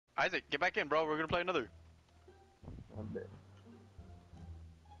Isaac, get back in, bro. We're gonna play another. I'm dead.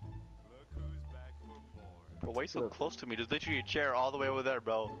 Bro, why are you so close to me? There's literally a chair all the way over there,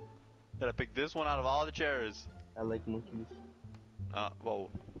 bro. Gotta pick this one out of all the chairs. I like monkeys. Whoa.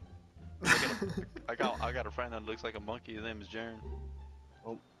 I got a friend that looks like a monkey. His name is Jaren.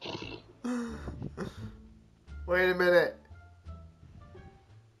 Oh. Wait a minute.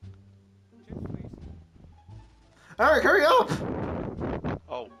 Eric, hurry up!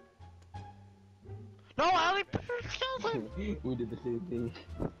 Oh. No, I only killed him! We did the same thing.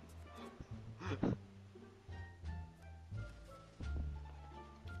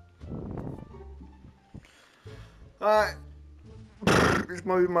 Alright. This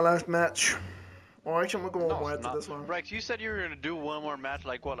might be my last match. Or actually, I'm gonna go one more after this one. Rex, you said you were gonna do one more match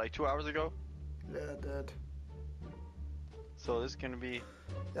like what, like 2 hours ago? Yeah, I did. So this is gonna be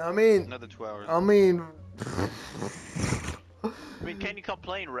another 2 hours. I mean, can you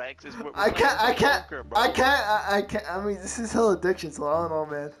complain, Rex? I can't. I mean, this is hell addiction, so I don't know,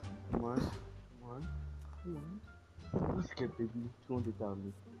 man. Come on. Let's get baby.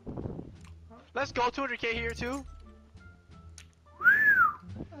 200,000. Let's go, 200K here too.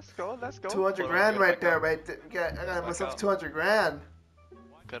 Let's go. 200 grand right there, right? I got myself 200 grand.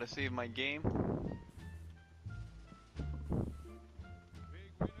 Gotta save my game.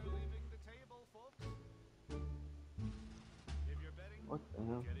 What the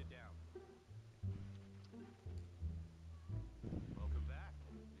hell?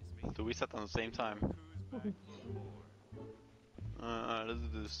 Do we set on the same time? Let's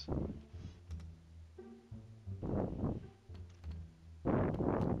do this.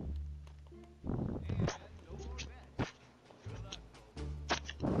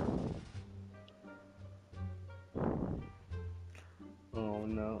 Oh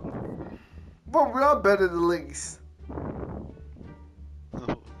no. But we all better than least.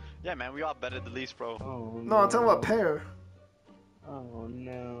 Yeah, man, we all betted the least, bro. Oh no. I'm talking about pair. Oh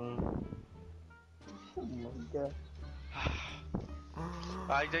no. Oh my god.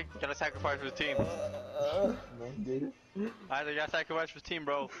 Isaac, gotta sacrifice for the team. Isaac, gotta sacrifice for the team,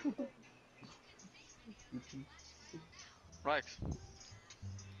 bro. Rex,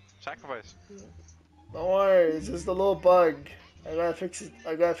 sacrifice. Don't worry, it's just a little bug. I gotta fix it.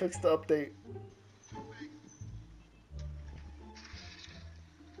 I gotta fix the update.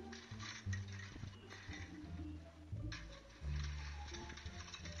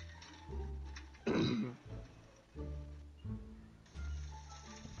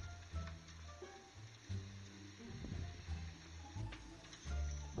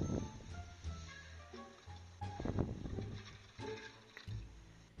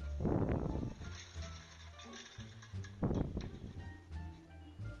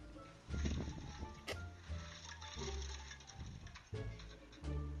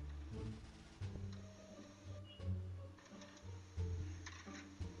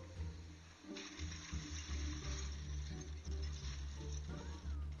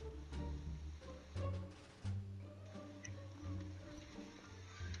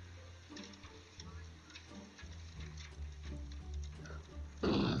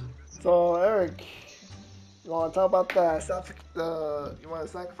 So Eric, you wanna talk about that? You wanna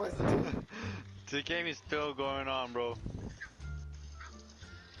sacrifice the team? The game is still going on, bro.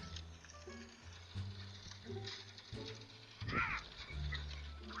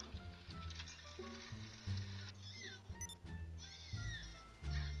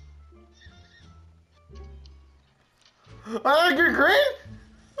 Eric, you're great.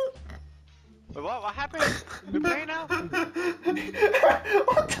 Wait, what happened? We playing now?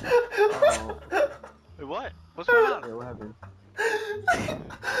 Wait, what? What's going on? Yeah, what happened?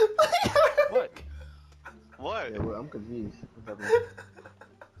 What? What? Yeah, well, I'm confused. What's happening?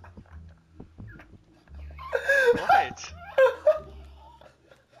 What?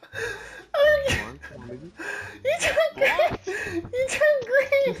 Come on, baby. You turned green! You turned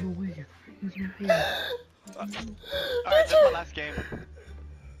green! There's no way. There's no way. Alright, that's my last game.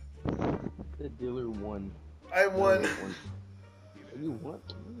 The dealer won. I won. You won?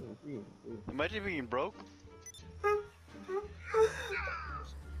 Imagine being broke.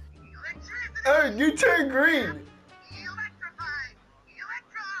 Eric, you turned green!